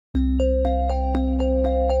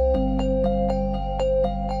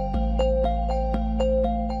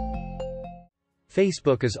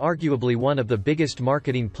Facebook is arguably one of the biggest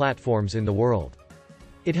marketing platforms in the world.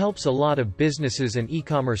 It helps a lot of businesses and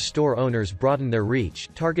e-commerce store owners broaden their reach,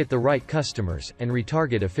 target the right customers, and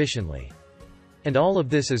retarget efficiently. And all of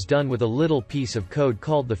this is done with a little piece of code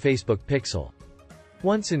called the Facebook Pixel.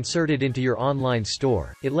 Once inserted into your online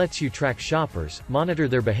store, it lets you track shoppers, monitor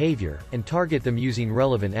their behavior, and target them using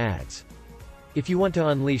relevant ads. If you want to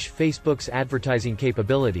unleash Facebook's advertising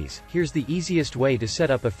capabilities, here's the easiest way to set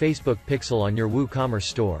up a Facebook Pixel on your WooCommerce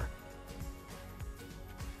store.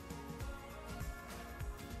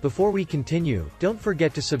 Before we continue, don't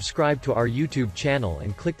forget to subscribe to our YouTube channel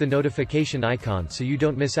and click the notification icon so you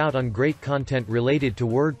don't miss out on great content related to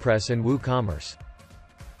WordPress and WooCommerce.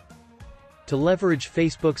 To leverage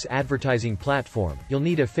Facebook's advertising platform, you'll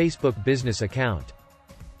need a Facebook business account.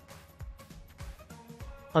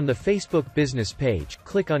 On the Facebook business page,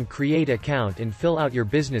 click on Create Account and fill out your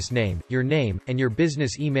business name, and your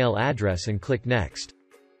business email address and click Next.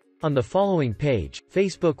 On the following page,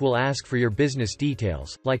 Facebook will ask for your business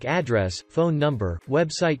details, like address, phone number,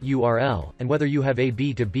 website URL, and whether you have a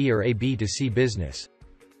B2B or a B2C business.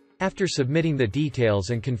 After submitting the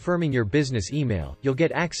details and confirming your business email, you'll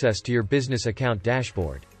get access to your business account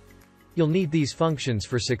dashboard. You'll need these functions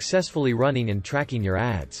for successfully running and tracking your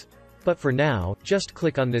ads. But for now, just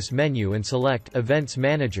click on this menu and select Events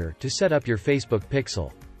Manager to set up your Facebook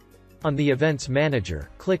Pixel. On the Events Manager,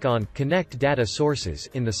 click on Connect Data Sources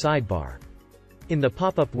in the sidebar. In the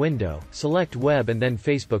pop-up window, select Web and then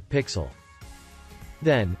Facebook Pixel.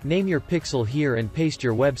 Then, name your pixel here and paste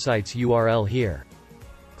your website's URL here.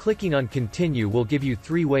 Clicking on Continue will give you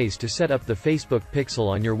 3 ways to set up the Facebook Pixel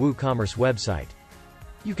on your WooCommerce website.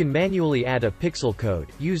 You can manually add a pixel code,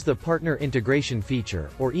 use the partner integration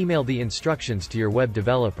feature, or email the instructions to your web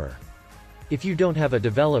developer. If you don't have a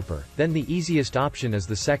developer, then the easiest option is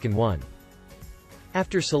the second one.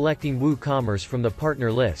 After selecting WooCommerce from the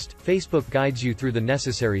partner list, Facebook guides you through the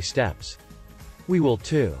necessary steps. We will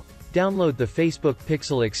too. Download the Facebook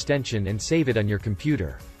Pixel extension and save it on your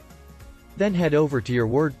computer. Then head over to your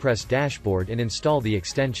WordPress dashboard and install the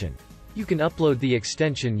extension. You can upload the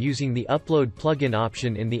extension using the Upload plugin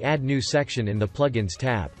option in the Add New section in the Plugins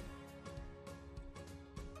tab.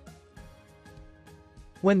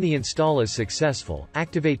 When the install is successful,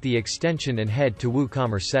 activate the extension and head to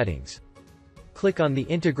WooCommerce settings. Click on the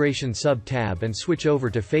Integration sub-tab and switch over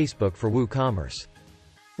to Facebook for WooCommerce.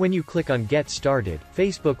 When you click on Get Started,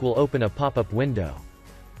 Facebook will open a pop-up window.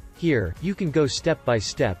 Here, you can go step by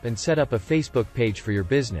step and set up a Facebook page for your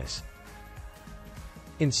business.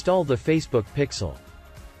 Install the Facebook Pixel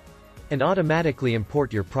and automatically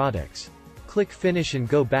import your products. Click Finish and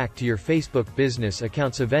go back to your Facebook Business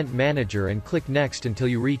Accounts Event Manager and click Next until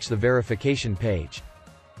you reach the verification page.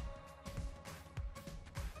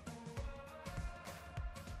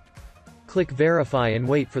 Click Verify and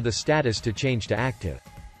wait for the status to change to active.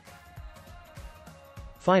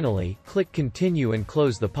 Finally, click Continue and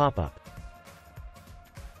close the pop-up.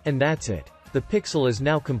 And that's it. The Pixel is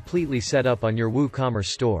now completely set up on your WooCommerce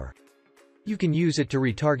store. You can use it to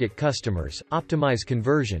retarget customers, optimize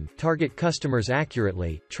conversion, target customers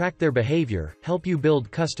accurately, track their behavior, help you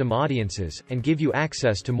build custom audiences, and give you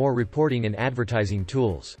access to more reporting and advertising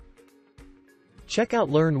tools. Check out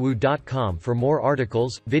learnwoo.com for more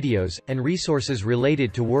articles, videos, and resources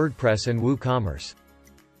related to WordPress and WooCommerce.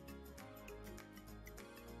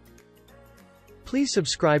 Please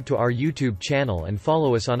subscribe to our YouTube channel and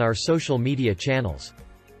follow us on our social media channels.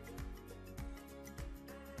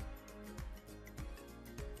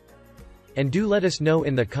 And do let us know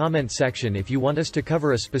in the comment section if you want us to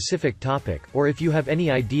cover a specific topic, or if you have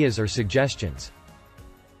any ideas or suggestions.